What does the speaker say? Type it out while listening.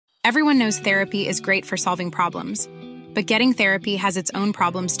Everyone knows therapy is great for solving problems, but getting therapy has its own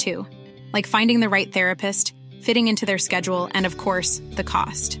problems too, like finding the right therapist, fitting into their schedule, and of course, the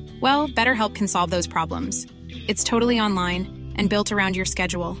cost. Well, BetterHelp can solve those problems. It's totally online and built around your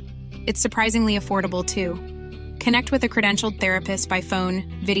schedule. It's surprisingly affordable too. Connect with a credentialed therapist by phone,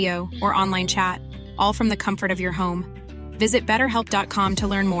 video, or online chat, all from the comfort of your home. Visit BetterHelp.com to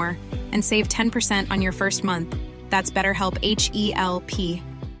learn more and save 10% on your first month. That's BetterHelp, H-E-L-P.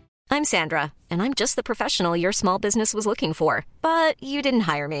 I'm Sandra, and I'm just the professional your small business was looking for. But you didn't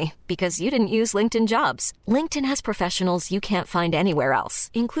hire me because you didn't use LinkedIn Jobs. LinkedIn has professionals you can't find anywhere else,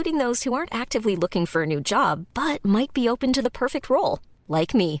 including those who aren't actively looking for a new job, but might be open to the perfect role,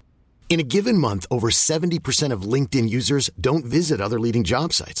 like me. In a given month, over 70% of LinkedIn users don't visit other leading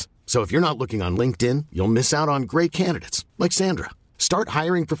job sites. So if you're not looking on LinkedIn, you'll miss out on great candidates like Sandra. Start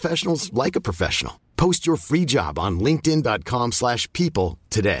hiring professionals like a professional. Post your free job on linkedin.com/people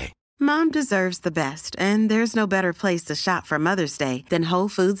today. Mom deserves the best, and there's no better place to shop for Mother's Day than Whole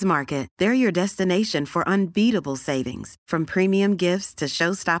Foods Market. They're your destination for unbeatable savings, from premium gifts to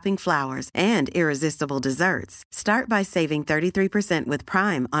show-stopping flowers and irresistible desserts. Start by saving 33% with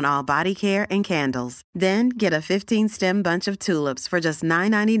Prime on all body care and candles. Then get a 15-stem bunch of tulips for just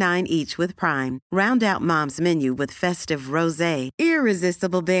 $9.99 each with Prime. Round out Mom's menu with festive rosé,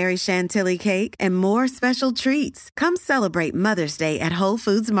 irresistible berry chantilly cake, and more special treats. Come celebrate Mother's Day at Whole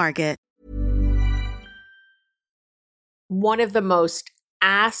Foods Market. One of the most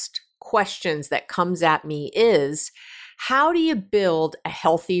asked questions that comes at me is, how do you build a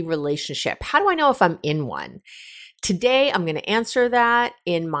healthy relationship? How do I know if I'm in one? Today, I'm going to answer that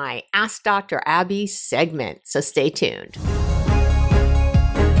in my Ask Dr. Abby segment, so stay tuned.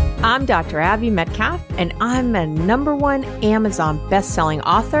 I'm Dr. Abby Metcalf, and I'm a #1 Amazon bestselling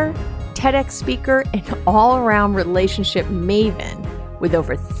author, TEDx speaker, and all-around relationship maven, with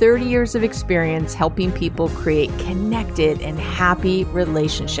over 30 years of experience helping people create connected and happy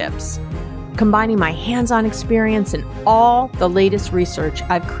relationships. Combining my hands-on experience and all the latest research,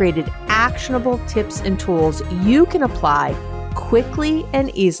 I've created actionable tips and tools you can apply quickly and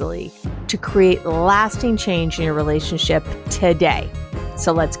easily to create lasting change in your relationship today.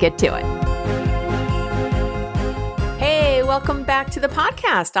 So let's get to it. Hey, welcome back to the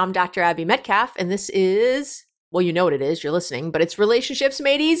podcast. I'm Dr. Abby Metcalf, and this is, well, you know what it is, you're listening, but it's Relationships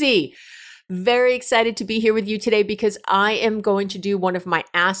Made Easy. Very excited to be here with you today because I am going to do one of my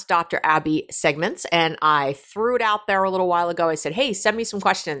Ask Dr. Abby segments, and I threw it out there a little while ago. I said, hey, send me some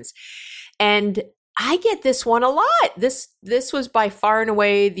questions. And I get this one a lot. This was by far and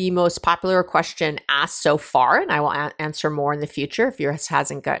away the most popular question asked so far, and I will answer more in the future. If yours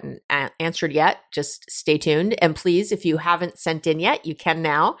hasn't gotten answered yet, just stay tuned. And please, if you haven't sent in yet, you can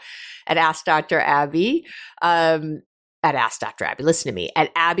now at Ask Dr. Abby. At Ask Dr. Abby, listen to me,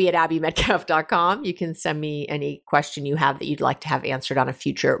 at abby@abbymetcalf.com. You can send me any question you have that you'd like to have answered on a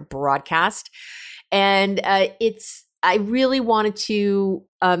future broadcast. And I really wanted to,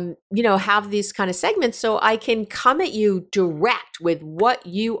 have these kind of segments so I can come at you direct with what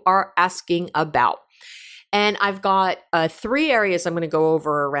you are asking about. And I've got 3 areas I'm going to go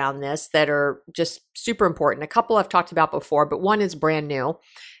over around this that are just super important. A couple I've talked about before, but one is brand new.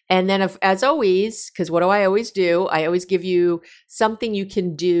 And then as always, because what do I always do? I always give you something you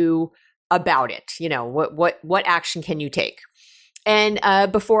can do about it. You know, what action can you take? And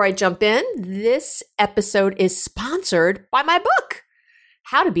before I jump in, this episode is sponsored by my book,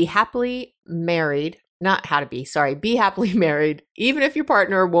 How to Be Happily Married. Not how to be, sorry, be happily married, even if your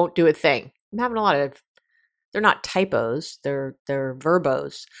partner won't do a thing. I'm having a lot of, they're not typos, they're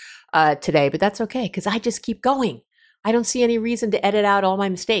verbos today, but that's okay because I just keep going. I don't see any reason to edit out all my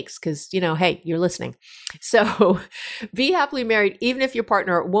mistakes because, hey, you're listening. So be happily married, even if your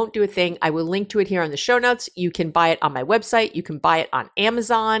partner won't do a thing. I will link to it here on the show notes. You can buy it on my website. You can buy it on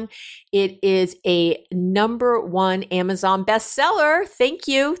Amazon. It is a #1 Amazon bestseller. Thank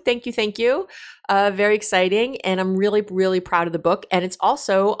you. Thank you. Thank you. Very exciting. And I'm really, really proud of the book. And it's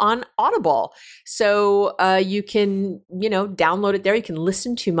also on Audible. So you can, download it there. You can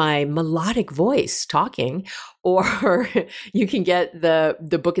listen to my melodic voice talking, or you can get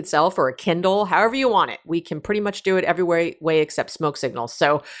the book itself or a Kindle, however you want it. We can pretty much do it every way except smoke signals.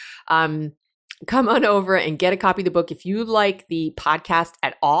 So come on over and get a copy of the book. If you like the podcast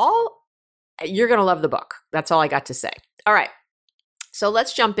at all, you're going to love the book. That's all I got to say. All right. So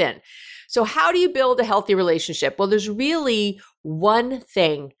let's jump in. So how do you build a healthy relationship? Well, there's really one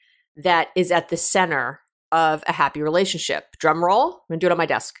thing that is at the center of a happy relationship. Drum roll. I'm going to do it on my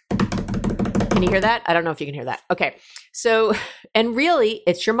desk. Can you hear that? I don't know if you can hear that. Okay. So, and really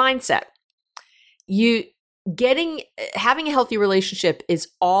it's your mindset. having a healthy relationship is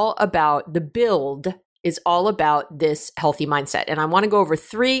all about the build is all about this healthy mindset. And I want to go over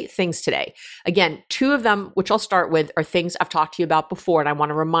 3 things today. Again, 2 of them, which I'll start with, are things I've talked to you about before. And I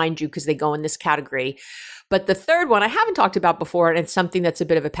want to remind you because they go in this category. But the third one I haven't talked about before, and it's something that's a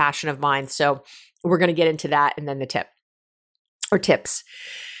bit of a passion of mine. So we're going to get into that and then the tips.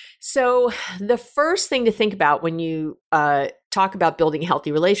 So the first thing to think about when you talk about building a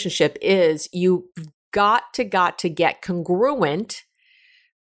healthy relationship is you've got to get congruent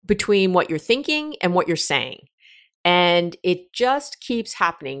between what you're thinking and what you're saying. And it just keeps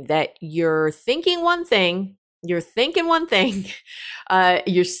happening that you're thinking one thing, you're saying one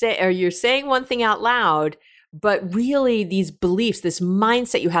thing out loud, but really these beliefs, this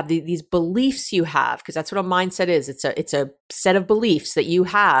mindset you have, these beliefs you have, because that's what a mindset is. It's a set of beliefs that you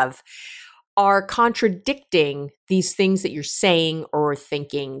have are contradicting these things that you're saying or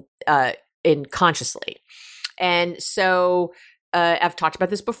thinking consciously. And so I've talked about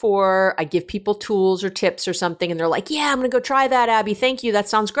this before. I give people tools or tips or something, and they're like, yeah, I'm going to go try that, Abby. Thank you. That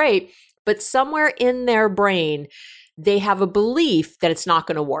sounds great. But somewhere in their brain, they have a belief that it's not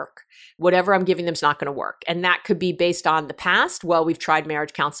going to work. Whatever I'm giving them is not going to work. And that could be based on the past. Well, we've tried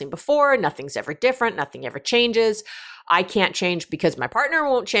marriage counseling before. Nothing's ever different. Nothing ever changes. I can't change because my partner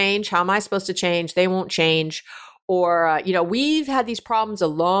won't change. How am I supposed to change? They won't change. Or, we've had these problems a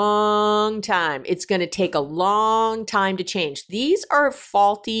long time. It's going to take a long time to change. These are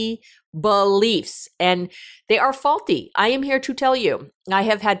faulty beliefs, and they are faulty. I am here to tell you. I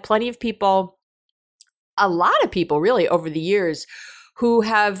have had plenty of people, a lot of people really over the years, who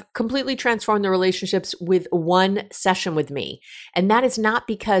have completely transformed their relationships with one session with me. And that is not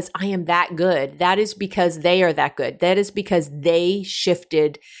because I am that good. That is because they are that good. That is because they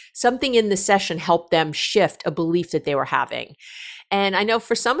shifted something in the session, helped them shift a belief that they were having. And I know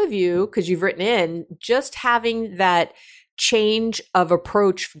for some of you, because you've written in, just having that change of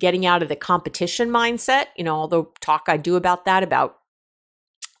approach, getting out of the competition mindset, all the talk I do about that, about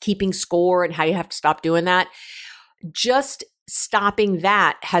keeping score and how you have to stop doing that, just stopping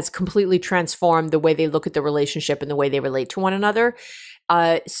that has completely transformed the way they look at the relationship and the way they relate to one another.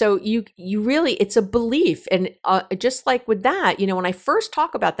 So you really, it's a belief. And just like with that, when I first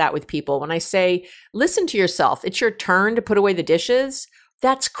talk about that with people, when I say, listen to yourself, it's your turn to put away the dishes.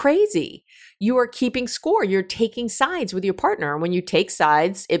 That's crazy. You are keeping score. You're taking sides with your partner. And when you take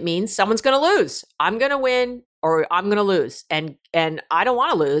sides, it means someone's going to lose. I'm going to win or I'm going to lose. And I don't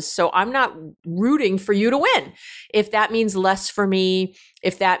want to lose. So I'm not rooting for you to win. If that means less for me,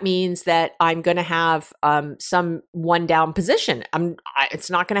 if that means that I'm going to have some one down position,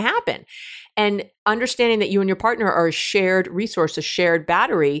 it's not going to happen. And understanding that you and your partner are a shared resource, a shared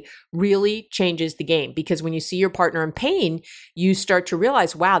battery, really changes the game. Because when you see your partner in pain, you start to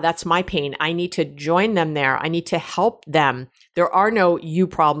realize, wow, that's my pain. I need to join them there. I need to help them. There are no you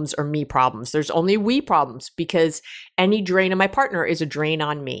problems or me problems. There's only we problems, because any drain on my partner is a drain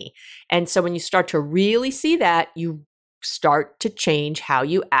on me. And so when you start to really see that, you start to change how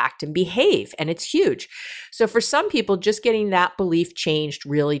you act and behave. And it's huge. So for some people, just getting that belief changed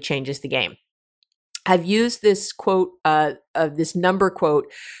really changes the game. I've used this quote, this number quote,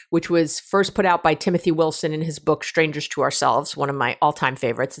 which was first put out by Timothy Wilson in his book, Strangers to Ourselves, one of my all-time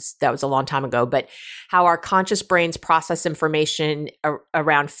favorites. That was a long time ago, but how our conscious brains process information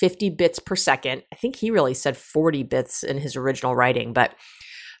around 50 bits per second. I think he really said 40 bits in his original writing, but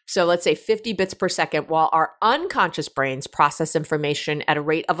so let's say 50 bits per second, while our unconscious brains process information at a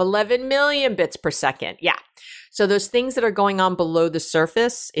rate of 11 million bits per second. Yeah. So those things that are going on below the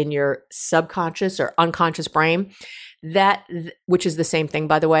surface in your subconscious or unconscious brain, which is the same thing,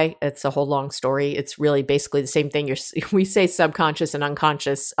 by the way, it's a whole long story. It's really basically the same thing. We say subconscious and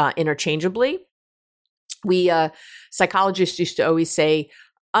unconscious interchangeably. We psychologists used to always say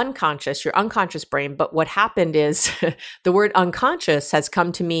unconscious, your unconscious brain. But what happened is the word unconscious has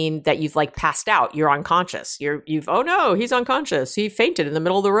come to mean that you've passed out. You're unconscious. Oh no, he's unconscious. He fainted in the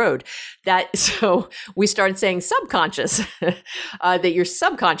middle of the road. So we started saying subconscious, that your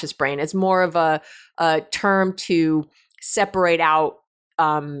subconscious brain is more of a term to separate out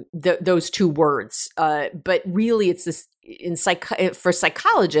those two words. But really it's this for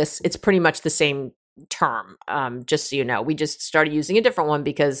psychologists, it's pretty much the same term. Just so you know, we just started using a different one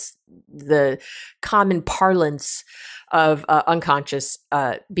because the common parlance of unconscious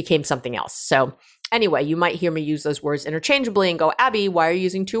became something else. So anyway, you might hear me use those words interchangeably and go, Abby, why are you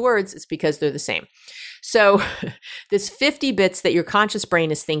using two words? It's because they're the same. So this 50 bits that your conscious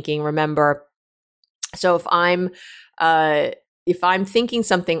brain is thinking, remember, so if I'm thinking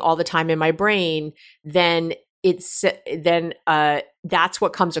something all the time in my brain, then that's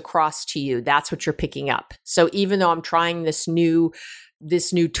what comes across to you. That's what you're picking up. So even though I'm trying this new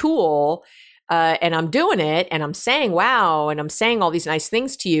tool, and I'm doing it and I'm saying, wow, and I'm saying all these nice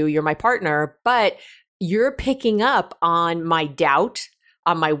things to you, you're my partner, but you're picking up on my doubt,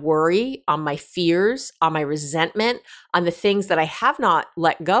 on my worry, on my fears, on my resentment, on the things that I have not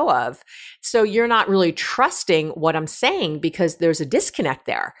let go of. So you're not really trusting what I'm saying because there's a disconnect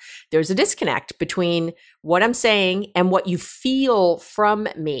there. There's a disconnect between what I'm saying and what you feel from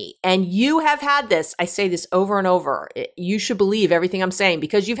me. And you have had this. I say this over and over. You should believe everything I'm saying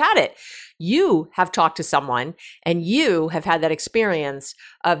because you've had it. You have talked to someone and you have had that experience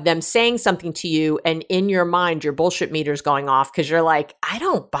of them saying something to you, and in your mind, your bullshit meter's going off because you're like, I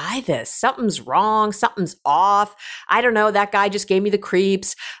don't buy this. Something's wrong. Something's off. I don't know. That guy just gave me the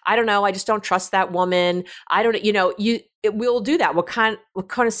creeps. I don't know. I just don't trust that woman. I don't, we'll do that. We'll kind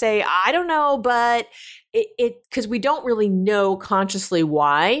of say, I don't know, but because we don't really know consciously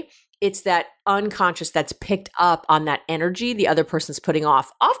why. It's that unconscious that's picked up on that energy the other person's putting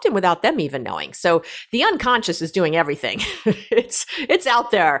off, often without them even knowing. So the unconscious is doing everything. It's out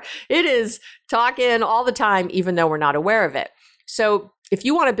there. It is talking all the time, even though we're not aware of it. So if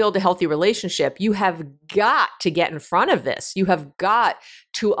you want to build a healthy relationship, you have got to get in front of this. You have got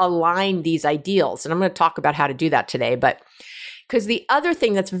to align these ideals. And I'm going to talk about how to do that today. But because the other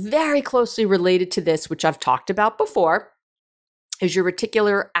thing that's very closely related to this, which I've talked about before, is your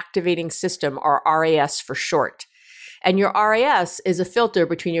reticular activating system, or RAS for short. And your RAS is a filter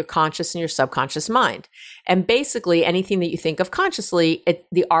between your conscious and your subconscious mind. And basically anything that you think of consciously,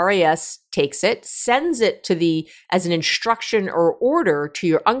 the RAS takes it, sends it as an instruction or order to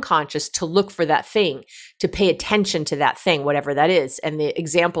your unconscious to look for that thing, to pay attention to that thing, whatever that is. And the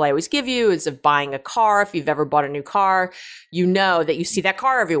example I always give you is of buying a car. If you've ever bought a new car, you know that you see that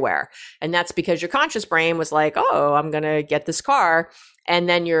car everywhere. And that's because your conscious brain was like, oh, I'm going to get this car. And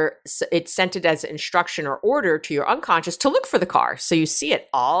then it sent it as an instruction or order to your unconscious to look for the car. So you see it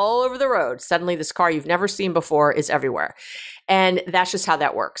all over the road. Suddenly this car you've never seen before is everywhere. And that's just how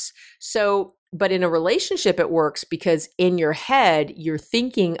that works. So, but in a relationship, it works because in your head, you're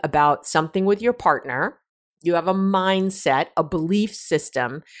thinking about something with your partner. You have a mindset, a belief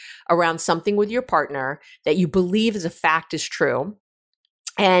system around something with your partner that you believe as a fact is true.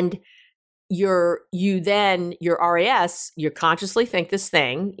 And your RAS, you consciously think this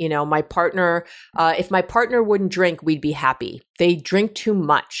thing, my partner, if my partner wouldn't drink, we'd be happy. They drink too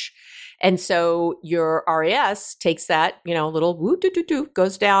much. And so your RAS takes that, little woo doo doo doo,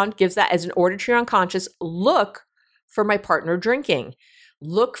 goes down, gives that as an order to your unconscious, look for my partner drinking.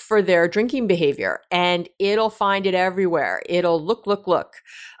 Look for their drinking behavior, and it'll find it everywhere. It'll look.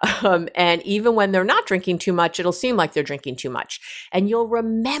 And even when they're not drinking too much, it'll seem like they're drinking too much. And you'll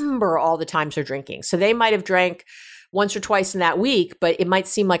remember all the times they're drinking. So they might have drank once or twice in that week, but it might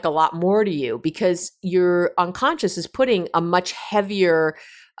seem like a lot more to you because your unconscious is putting a much heavier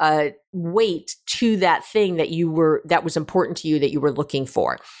weight to that thing that was important to you, that you were looking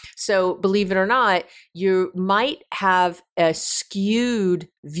for. So believe it or not, you might have a skewed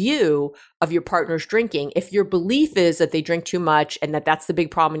view of your partner's drinking. If your belief is that they drink too much and that's the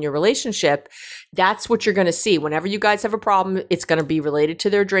big problem in your relationship, that's what you're going to see. Whenever you guys have a problem, it's going to be related to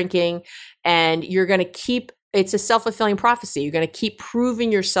their drinking, and you're going to it's a self-fulfilling prophecy. You're going to keep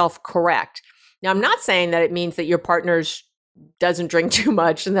proving yourself correct. Now, I'm not saying that it means that your partner's doesn't drink too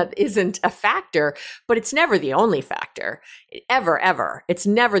much and that isn't a factor, but it's never the only factor. Ever. It's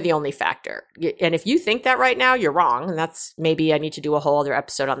never the only factor. And if you think that right now, you're wrong. And maybe I need to do a whole other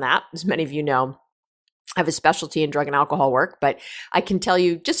episode on that. As many of you know, I have a specialty in drug and alcohol work, but I can tell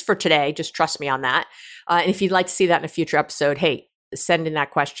you just for today, just trust me on that. And if you'd like to see that in a future episode, hey, send in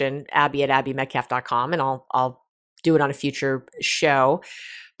that question, Abby@abbymedcalf.com, and I'll do it on a future show.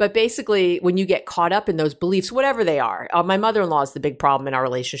 But basically, when you get caught up in those beliefs, whatever they are, my mother-in-law is the big problem in our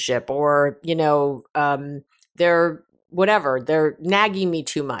relationship, or, they're nagging me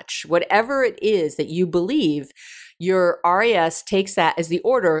too much. Whatever it is that you believe, your RAS takes that as the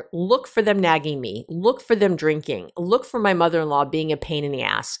order. Look for them nagging me. Look for them drinking. Look for my mother-in-law being a pain in the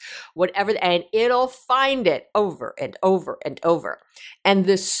ass. Whatever, and it'll find it over and over and over. And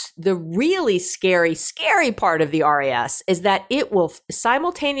the really scary part of the RAS is that it will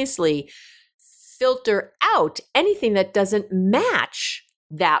simultaneously filter out anything that doesn't match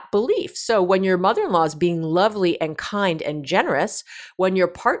that belief. So when your mother-in-law is being lovely and kind and generous, when your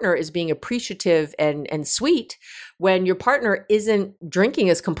partner is being appreciative and sweet, when your partner isn't drinking,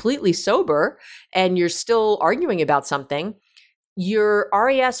 is completely sober, and you're still arguing about something, your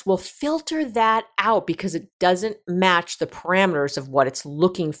RAS will filter that out because it doesn't match the parameters of what it's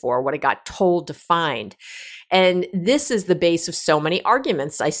looking for, what it got told to find. And this is the base of so many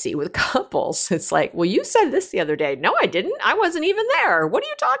arguments I see with couples. It's like, well, you said this the other day. No, I didn't. I wasn't even there. What are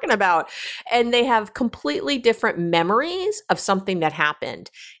you talking about? And they have completely different memories of something that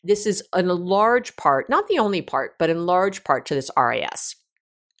happened. This is in a large part, not the only part, but in large part to this RAS.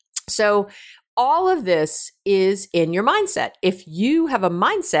 So all of this is in your mindset. If you have a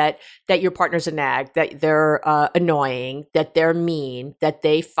mindset that your partner's a nag, that they're annoying, that they're mean, that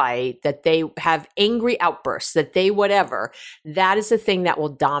they fight, that they have angry outbursts, that they whatever, that is the thing that will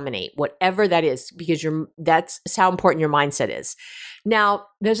dominate, whatever that is, because that's how important your mindset is. Now,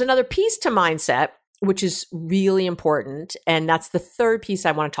 there's another piece to mindset, which is really important. And that's the third piece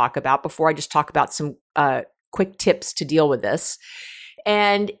I want to talk about before I just talk about some quick tips to deal with this.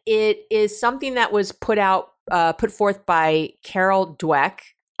 And it is something that was put forth by Carol Dweck.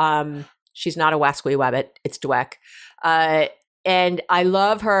 She's not a Wasquille Wabbit, it's Dweck. And I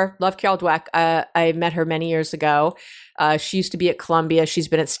love her, love Carol Dweck. I met her many years ago. She used to be at Columbia. She's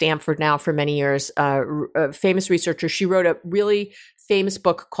been at Stanford now for many years. A famous researcher. She wrote a really famous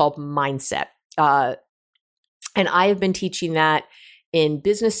book called Mindset. And I have been teaching that in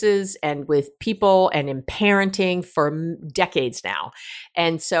businesses and with people and in parenting for decades now.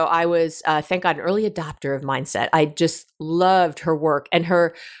 And so I was, thank God, an early adopter of Mindset. I just loved her work, and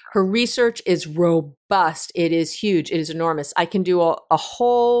her research is robust. It is huge. It is enormous. I can do a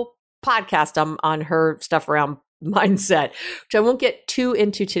whole podcast on her stuff around mindset, which I won't get too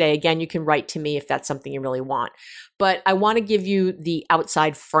into today. Again, you can write to me if that's something you really want. But I want to give you the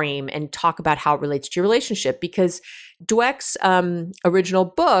outside frame and talk about how it relates to your relationship, because Dweck's original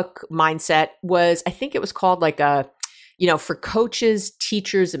book, Mindset, was, I think it was called like for coaches,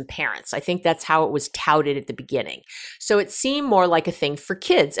 teachers, and parents. I think that's how it was touted at the beginning. So it seemed more like a thing for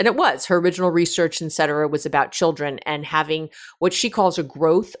kids. And it was. Her original research, et cetera, was about children and having what she calls a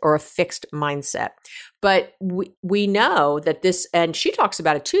growth or a fixed mindset. But we know that this, and she talks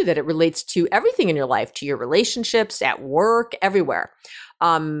about it too, that it relates to everything in your life, to your relationships, at work, everywhere.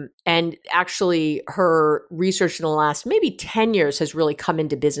 And actually her research in the last maybe 10 years has really come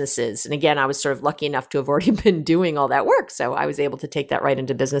into businesses. And again, I was sort of lucky enough to have already been doing all that work. So I was able to take that right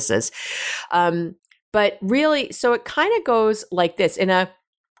into businesses. But really, so it kind of goes like this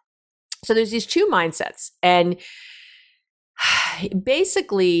so there's these two mindsets, and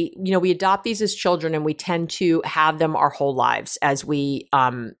basically, we adopt these as children and we tend to have them our whole lives as we,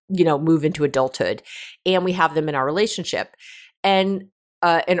 move into adulthood, and we have them in our relationship and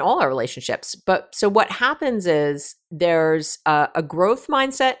in all our relationships. But so what happens is there's a growth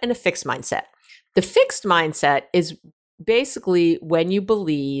mindset and a fixed mindset. The fixed mindset is basically when you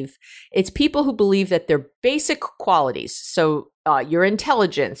believe, it's people who believe that their basic qualities, so your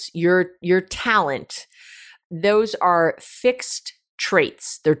intelligence, your talent, those are fixed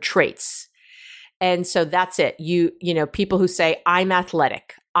traits. They're traits. And so that's it. People who say, I'm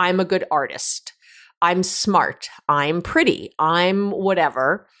athletic, I'm a good artist, I'm smart, I'm pretty, I'm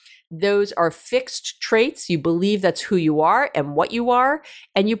whatever. Those are fixed traits. You believe that's who you are and what you are.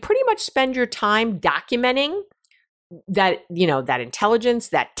 And you pretty much spend your time documenting that, that intelligence,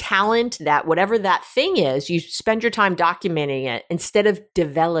 that talent, that whatever that thing is, you spend your time documenting it instead of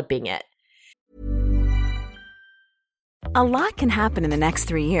developing it. A lot can happen in the next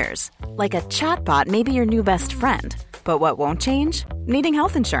 3 years. Like a chatbot may be your new best friend. But what won't change? Needing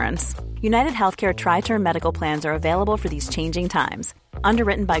health insurance. United Healthcare Tri-Term Medical Plans are available for these changing times.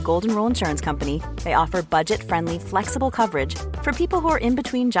 Underwritten by Golden Rule Insurance Company, they offer budget-friendly, flexible coverage for people who are in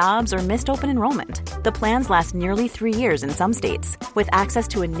between jobs or missed open enrollment. The plans last nearly 3 years in some states, with access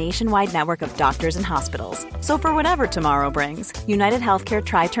to a nationwide network of doctors and hospitals. So for whatever tomorrow brings, United Healthcare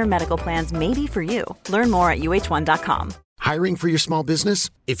Tri-Term Medical Plans may be for you. Learn more at uh1.com. Hiring for your small business?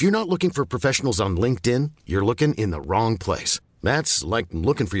 If you're not looking for professionals on LinkedIn, you're looking in the wrong place. That's like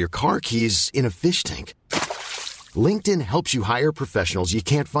looking for your car keys in a fish tank. LinkedIn helps you hire professionals you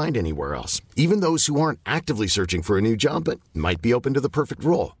can't find anywhere else, even those who aren't actively searching for a new job but might be open to the perfect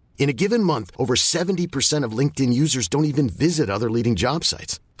role. In a given month, over 70% of LinkedIn users don't even visit other leading job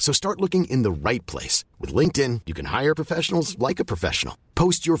sites. So start looking in the right place. With LinkedIn, you can hire professionals like a professional.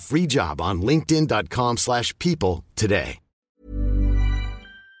 Post your free job on linkedin.com/people today.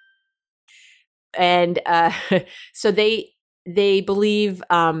 And so they believe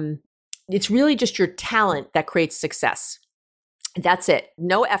it's really just your talent that creates success. That's it.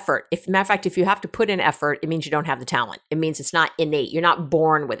 No effort. Matter of fact, if you have to put in effort, it means you don't have the talent. It means it's not innate. You're not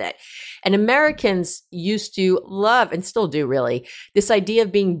born with it. And Americans used to love, and still do really, this idea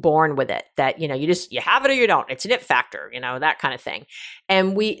of being born with it, that, you have it or you don't. It's an it factor, that kind of thing.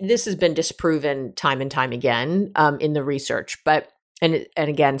 And this has been disproven time and time again in the research, and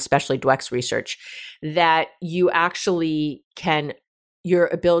again, especially Dweck's research, that you actually your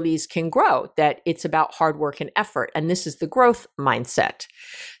abilities can grow, that it's about hard work and effort. And this is the growth mindset.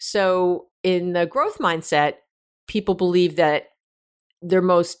 So in the growth mindset, people believe that their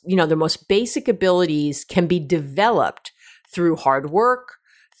most basic abilities can be developed through hard work,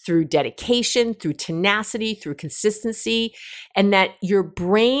 through dedication, through tenacity, through consistency, and that your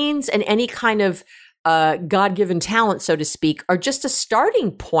brains and any kind of God-given talent, so to speak, are just a starting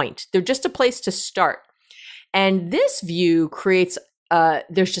point. They're just a place to start. And this view creates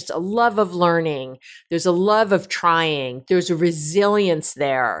there's just a love of learning. There's a love of trying. There's a resilience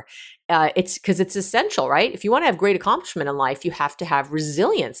there. It's because it's essential, right? If you want to have great accomplishment in life, you have to have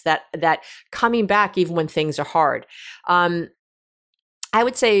resilience, that coming back even when things are hard. I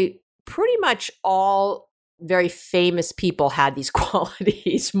would say pretty much all very famous people had these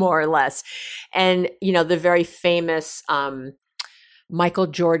qualities, more or less. And, the very famous Michael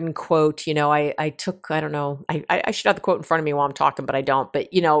Jordan quote, I took, I don't know, I should have the quote in front of me while I'm talking, but I don't. But,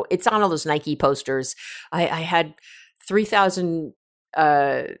 it's on all those Nike posters. I had 3,000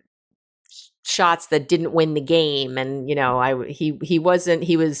 shots that didn't win the game. And, he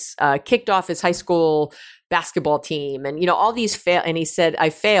was kicked off his high school basketball team, and, all these fail. And he said, I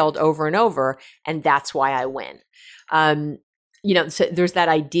failed over and over, and that's why I win. So there's that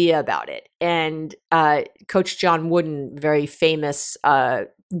idea about it. And Coach John Wooden, very famous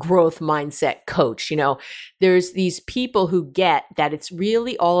growth mindset coach, there's these people who get that it's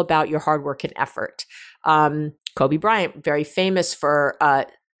really all about your hard work and effort. Kobe Bryant, very famous for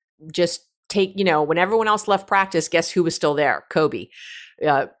just when everyone else left practice, guess who was still there? Kobe.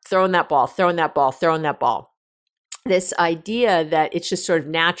 Throwing that ball. This idea that it's just sort of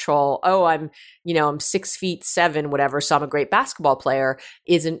natural. Oh, I'm 6'7", whatever, so I'm a great basketball player,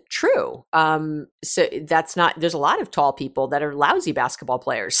 isn't true. So that's not. There's a lot of tall people that are lousy basketball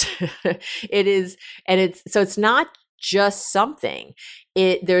players. It is, and it's not just something.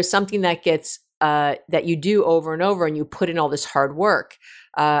 There's something that gets that you do over and over, and you put in all this hard work.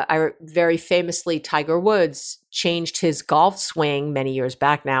 Very famously, Tiger Woods changed his golf swing many years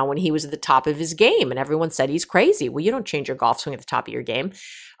back now when he was at the top of his game, and everyone said he's crazy. Well, you don't change your golf swing at the top of your game.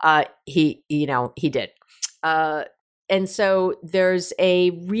 He did. And so there's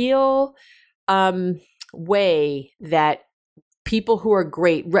a real way that people who are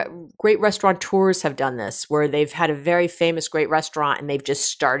great restaurateurs have done this, where they've had a very famous great restaurant and they've just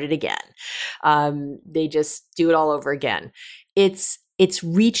started again. They just do it all over again. It's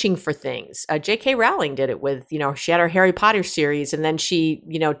reaching for things. J.K. Rowling did it with, she had her Harry Potter series, and then she,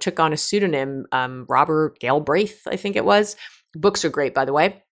 took on a pseudonym, Robert Galbraith, I think it was. Books are great, by the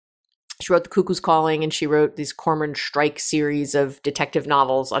way. She wrote The Cuckoo's Calling, and she wrote these Cormoran Strike series of detective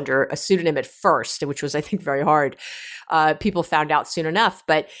novels under a pseudonym at first, which was, I think, very hard. People found out soon enough.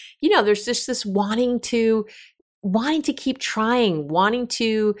 But, there's just this wanting to keep trying, wanting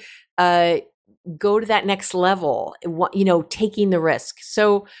to go to that next level, taking the risk.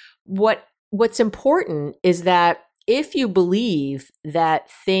 So what's important is that if you believe that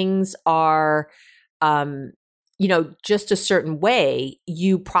things are, just a certain way,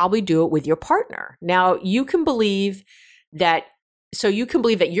 you probably do it with your partner. Now, you can believe that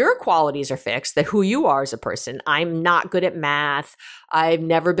your qualities are fixed, that who you are as a person. I'm not good at math. I've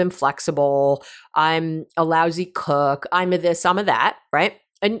never been flexible. I'm a lousy cook. I'm a this, I'm a that, right?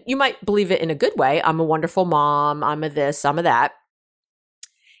 And you might believe it in a good way. I'm a wonderful mom. I'm a this, I'm a that.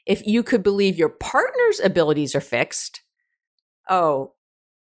 If you could believe your partner's abilities are fixed,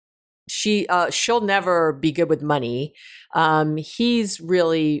 she'll never be good with money. He's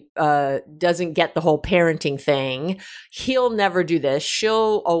really doesn't get the whole parenting thing. He'll never do this.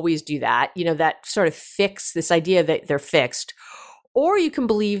 She'll always do that. That sort of this idea that they're fixed. Or you can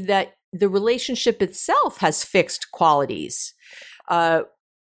believe that the relationship itself has fixed qualities.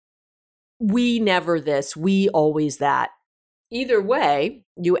 We never this, we always that. Either way,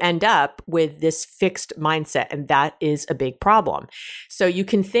 you end up with this fixed mindset, and that is a big problem. So you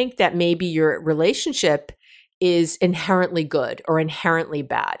can think that maybe your relationship is inherently good or inherently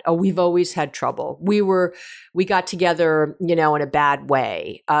bad. Oh, we've always had trouble. We got together, in a bad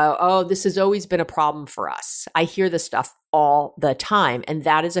way. This has always been a problem for us. I hear this stuff all the time. And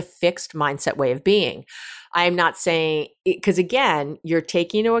that is a fixed mindset way of being. I'm not saying, because again, you're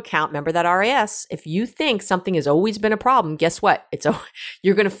taking into account, remember that RAS, if you think something has always been a problem, guess what?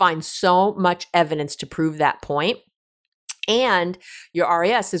 You're going to find so much evidence to prove that point. And your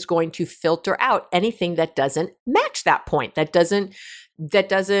RAS is going to filter out anything that doesn't match that point, that doesn't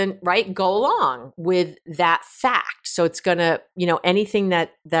right go along with that fact. So it's going to, anything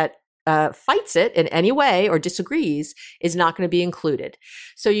that fights it in any way or disagrees is not going to be included.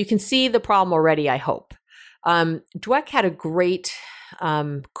 So you can see the problem already, I hope. Dweck had a great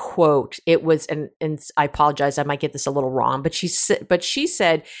quote. It was, and I apologize, I might get this a little wrong, but she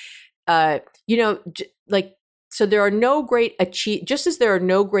said, so there are no great just as there are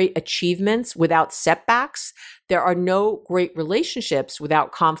no great achievements without setbacks, there are no great relationships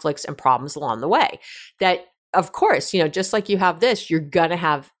without conflicts and problems along the way. That, of course, just like you have this, you're going to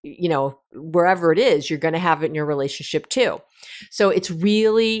have, wherever it is, you're going to have it in your relationship too. So it's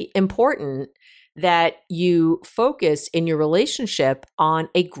really important that you focus in your relationship on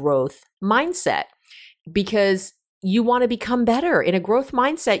a growth mindset, because you want to become better. In a growth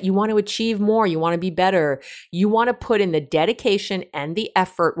mindset, you want to achieve more. You want to be better. You want to put in the dedication and the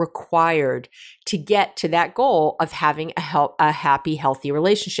effort required to get to that goal of having a happy, healthy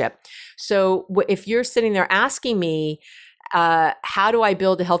relationship. So if you're sitting there asking me, how do I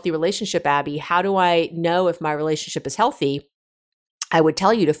build a healthy relationship, Abby? How do I know if my relationship is healthy? I would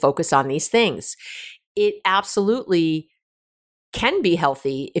tell you to focus on these things. It absolutely can be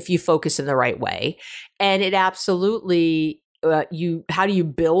healthy if you focus in the right way. And it absolutely, how do you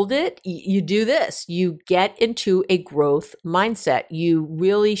build it? You do this. You get into a growth mindset. You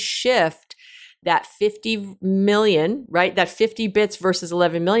really shift that 50 million, right? That 50 bits versus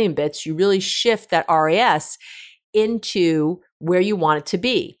 11 million bits. You really shift that RAS into where you want it to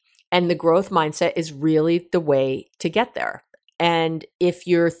be. And the growth mindset is really the way to get there. And if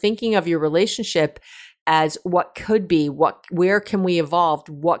you're thinking of your relationship as what could be, where can we evolve,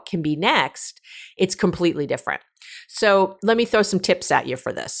 what can be next, it's completely different. So let me throw some tips at you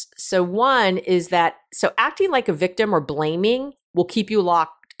for this. So one is that, acting like a victim or blaming will keep you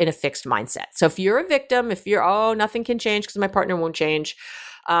locked in a fixed mindset. So if you're a victim, if you're, nothing can change because my partner won't change.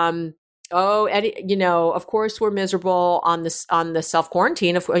 Of course we're miserable on the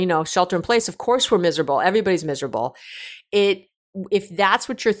self-quarantine, shelter in place. Of course we're miserable. Everybody's miserable. If that's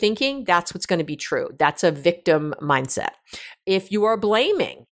what you're thinking, that's what's going to be true. That's a victim mindset. If you are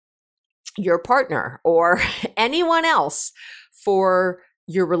blaming your partner or anyone else for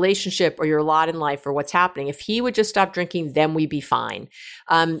your relationship or your lot in life or what's happening, if he would just stop drinking, then we'd be fine.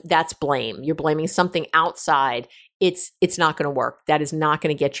 That's blame. You're blaming something outside. It's not going to work. That is not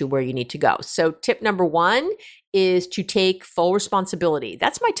going to get you where you need to go. So tip number one is to take full responsibility.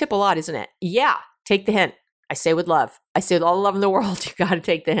 That's my tip a lot, isn't it? Yeah, take the hint. I say with love. I say with all the love in the world, you got to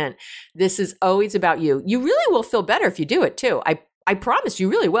take the hint. This is always about you. You really will feel better if you do it too. I promise you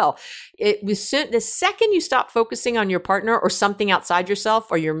really will. The second you stop focusing on your partner or something outside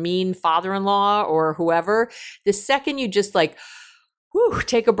yourself or your mean father-in-law or whoever, the second you just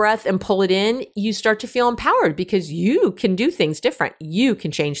take a breath and pull it in, you start to feel empowered because you can do things different. You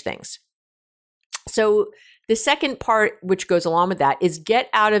can change things. So the second part, which goes along with that, is get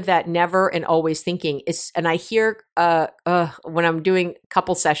out of that never and always thinking. And I hear when I'm doing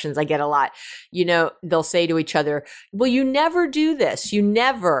couple sessions, I get a lot, they'll say to each other, well, you never do this.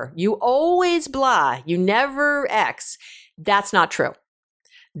 You always blah, you never X. That's not true.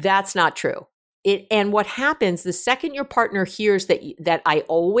 That's not true. And what happens the second your partner hears that I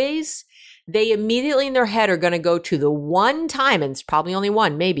always, they immediately in their head are going to go to the one time, and it's probably only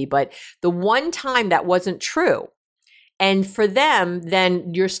one, maybe, but the one time that wasn't true. And for them,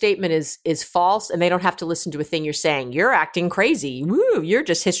 then your statement is false, and they don't have to listen to a thing you're saying. You're acting crazy. Woo, you're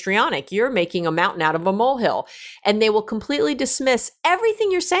just histrionic. You're making a mountain out of a molehill. And they will completely dismiss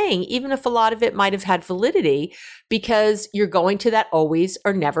everything you're saying, even if a lot of it might have had validity, because you're going to that always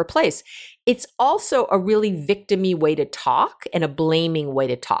or never place. It's also a really victim-y way to talk and a blaming way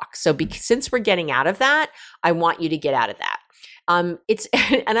to talk. So since we're getting out of that, I want you to get out of that. And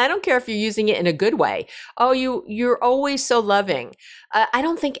I don't care if you're using it in a good way. Oh, you're always so loving. I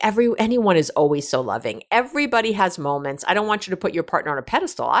don't think anyone is always so loving. Everybody has moments. I don't want you to put your partner on a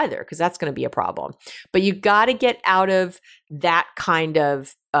pedestal either, because that's going to be a problem. But you got to get out of that kind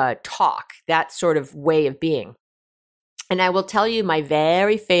of talk, that sort of way of being. And I will tell you my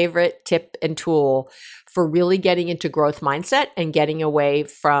very favorite tip and tool for really getting into growth mindset and getting away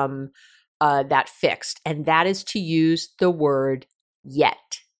from that fixed, and that is to use the word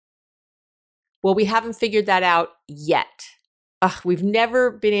yet. Well, we haven't figured that out yet. We've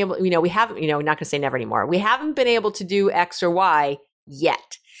never been able, we haven't, we're not going to say never anymore. We haven't been able to do X or Y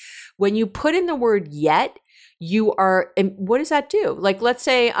yet. When you put in the word yet, you are, and what does that do? Like, let's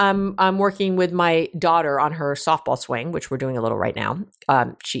say I'm working with my daughter on her softball swing, which we're doing a little right now.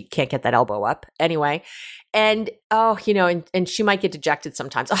 She can't get that elbow up anyway. And, and she might get dejected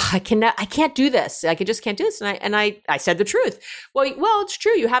sometimes. I can't do this. Like, I just can't do this. And I said the truth. Well, it's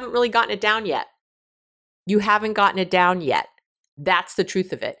true. You haven't really gotten it down yet. You haven't gotten it down yet. That's the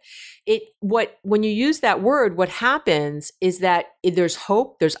truth of it. When you use that word, what happens is that there's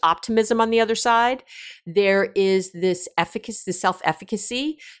hope, there's optimism on the other side. There is this efficacy, this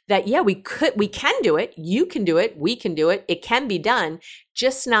self-efficacy that, we can do it. You can do it. We can do it. It can be done.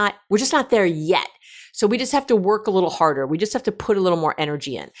 We're just not there yet. So we just have to work a little harder. We just have to put a little more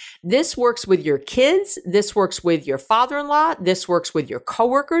energy in. This works with your kids. This works with your father-in-law. This works with your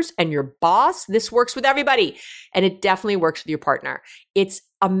coworkers and your boss. This works with everybody. And it definitely works with your partner.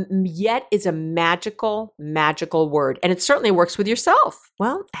 Yet is a magical, magical word. And it certainly works with yourself.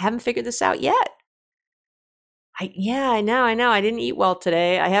 Well, I haven't figured this out yet. I know. I didn't eat well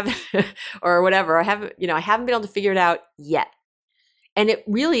today. I haven't, or whatever. I haven't been able to figure it out yet. And it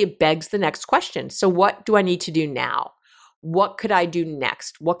really begs the next question. So what do I need to do now? What could I do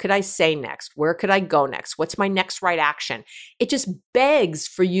next? What could I say next? Where could I go next? What's my next right action? It just begs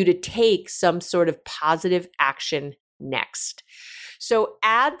for you to take some sort of positive action next. So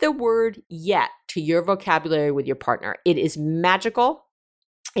add the word yet to your vocabulary with your partner. It is magical.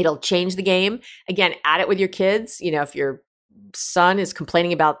 It'll change the game. Again, add it with your kids. If your son is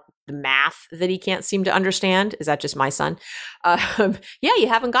complaining about the math that he can't seem to understand. Is that just my son? You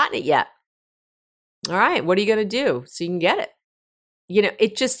haven't gotten it yet. All right. What are you going to do so you can get it?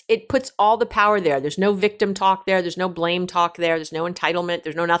 It puts all the power there. There's no victim talk there. There's no blame talk there. There's no entitlement.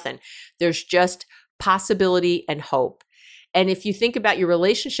 There's no nothing. There's just possibility and hope. And if you think about your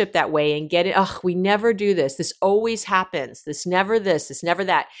relationship that way and get it, we never do this. This always happens. This never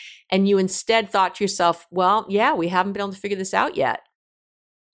that. And you instead thought to yourself, we haven't been able to figure this out yet.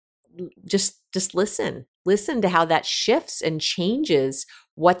 Just listen to how that shifts and changes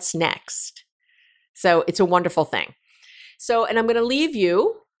what's next. So it's a wonderful thing. So, and I'm going to leave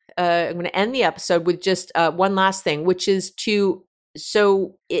you, I'm going to end the episode with just one last thing, which is the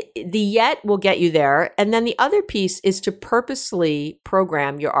yet will get you there. And then the other piece is to purposely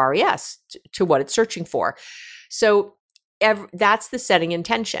program your RES to what it's searching for. So that's the setting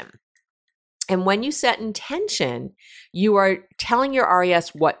intention. And when you set intention, you are telling your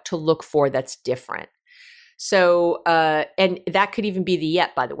RES what to look for that's different. So, and that could even be the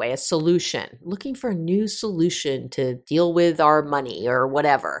yet, by the way, a solution, looking for a new solution to deal with our money or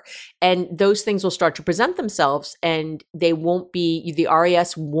whatever. And those things will start to present themselves and the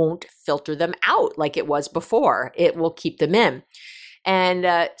RES won't filter them out like it was before. It will keep them in.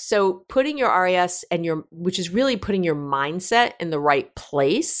 And so putting your RES which is really putting your mindset in the right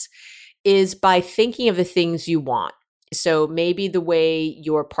place, is by thinking of the things you want. So maybe the way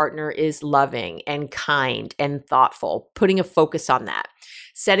your partner is loving and kind and thoughtful, putting a focus on that,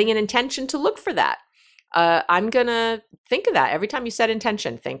 setting an intention to look for that. I'm going to think of that every time you set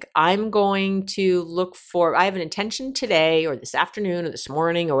intention. Think, I'm going to I have an intention today or this afternoon or this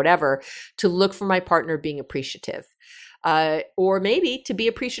morning or whatever to look for my partner being appreciative. Or maybe to be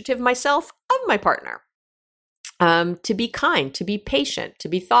appreciative myself of my partner. To be kind, to be patient, to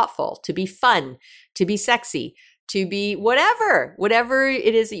be thoughtful, to be fun, to be sexy, to be whatever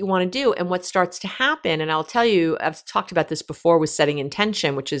it is that you want to do. And what starts to happen, and I'll tell you, I've talked about this before with setting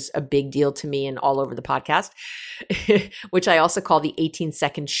intention, which is a big deal to me and all over the podcast, which I also call the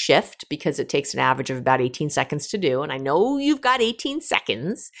 18-second shift because it takes an average of about 18 seconds to do. And I know you've got 18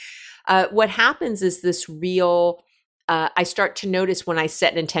 seconds. What happens is this real... I start to notice when I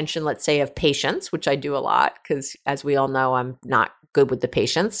set an intention, let's say of patience, which I do a lot because as we all know, I'm not good with the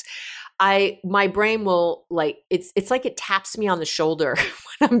patience. My brain will it's like it taps me on the shoulder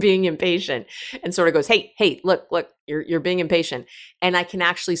when I'm being impatient and sort of goes, hey, look, you're being impatient. And I can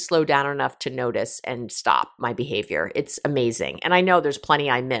actually slow down enough to notice and stop my behavior. It's amazing. And I know there's plenty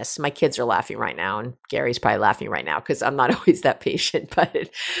I miss. My kids are laughing right now and Gary's probably laughing right now because I'm not always that patient, but it's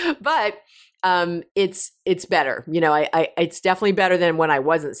better. It's definitely better than when I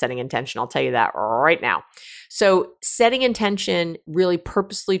wasn't setting intention. I'll tell you that right now. So setting intention, really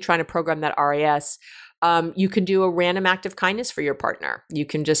purposely trying to program that RES, You can do a random act of kindness for your partner. You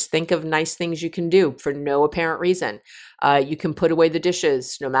can just think of nice things you can do for no apparent reason. You can put away the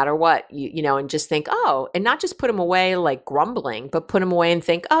dishes no matter what, and just think, oh, and not just put them away like grumbling, but put them away and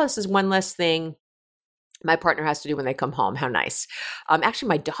think, oh, this is one less thing my partner has to do when they come home. How nice. Actually,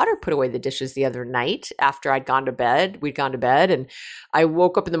 my daughter put away the dishes the other night after I'd gone to bed. We'd gone to bed and I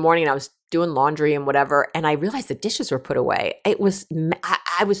woke up in the morning and I was doing laundry and whatever. And I realized the dishes were put away. I was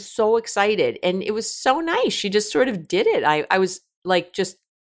so excited and it was so nice. She just sort of did it. I was like just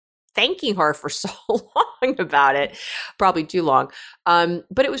thanking her for so long about it, probably too long.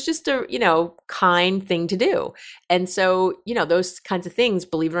 But it was just a, kind thing to do. And so, those kinds of things,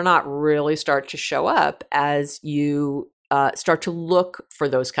 believe it or not, really start to show up as you start to look for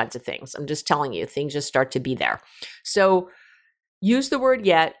those kinds of things. I'm just telling you, things just start to be there. So use the word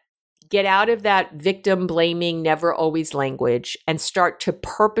yet, get out of that victim blaming, never always language, and start to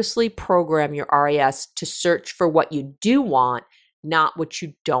purposely program your RAS to search for what you do want, not what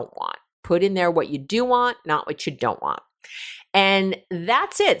you don't want. Put in there what you do want, not what you don't want. And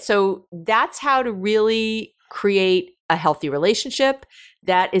that's it. So that's how to really create a healthy relationship.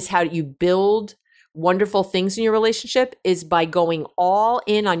 That is how you build wonderful things in your relationship, is by going all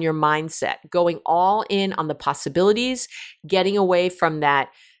in on your mindset, going all in on the possibilities, getting away from that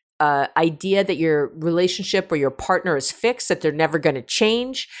idea that your relationship or your partner is fixed, that they're never going to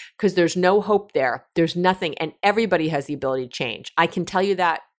change, because there's no hope there. There's nothing. And everybody has the ability to change. I can tell you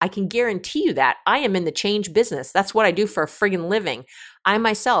that. I can guarantee you that. I am in the change business. That's what I do for a friggin' living. I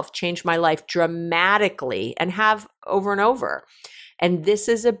myself changed my life dramatically and have over and over. And this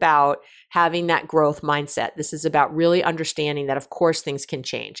is about having that growth mindset. This is about really understanding that, of course, things can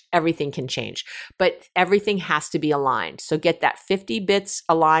change. Everything can change, but everything has to be aligned. So get that 50 bits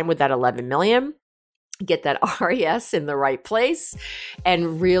aligned with that 11 million, get that RAS in the right place,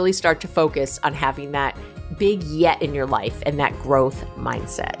 and really start to focus on having that big yet in your life and that growth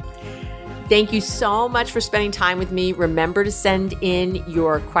mindset. Thank you so much for spending time with me. Remember to send in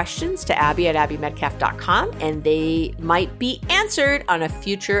your questions to Abby@abbymedcalf.com, and they might be answered on a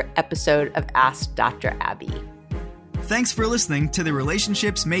future episode of Ask Dr. Abby. Thanks for listening to the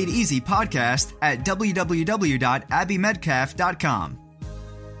Relationships Made Easy podcast at www.abbymedcalf.com.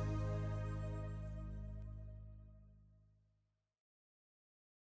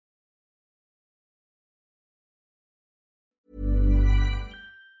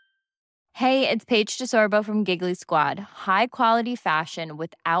 Hey, it's Paige DeSorbo from Giggly Squad. High quality fashion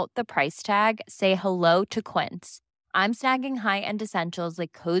without the price tag. Say hello to Quince. I'm snagging high-end essentials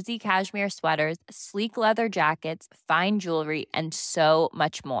like cozy cashmere sweaters, sleek leather jackets, fine jewelry, and so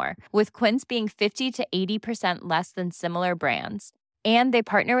much more. With Quince being 50 to 80% less than similar brands. And they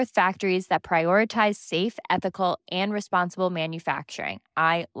partner with factories that prioritize safe, ethical, and responsible manufacturing.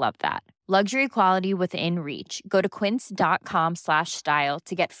 I love that. Luxury quality within reach. Go to quince.com/style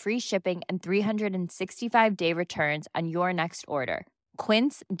to get free shipping and 365-day returns on your next order.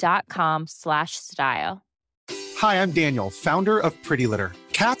 Quince.com/style. Hi, I'm Daniel, founder of Pretty Litter.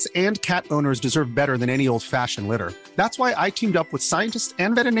 Cats and cat owners deserve better than any old-fashioned litter. That's why I teamed up with scientists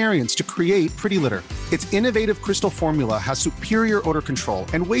and veterinarians to create Pretty Litter. Its innovative crystal formula has superior odor control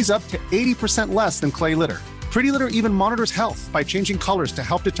and weighs up to 80% less than clay litter. Pretty Litter even monitors health by changing colors to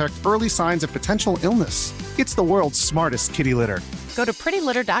help detect early signs of potential illness. It's the world's smartest kitty litter. Go to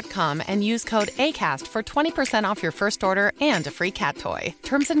prettylitter.com and use code ACAST for 20% off your first order and a free cat toy.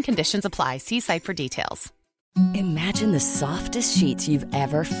 Terms and conditions apply. See site for details. Imagine the softest sheets you've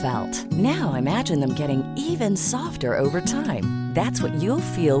ever felt. Now imagine them getting even softer over time. That's what you'll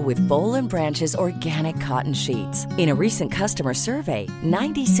feel with Boll & Branch's organic cotton sheets. In a recent customer survey,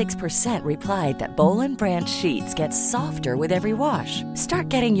 96% replied that Boll & Branch sheets get softer with every wash. Start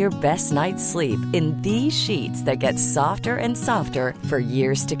getting your best night's sleep in these sheets that get softer and softer for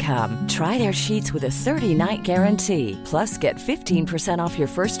years to come. Try their sheets with a 30-night guarantee. Plus, get 15% off your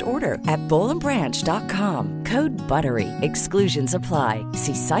first order at bollandbranch.com. Code BUTTERY. Exclusions apply.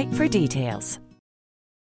 See site for details.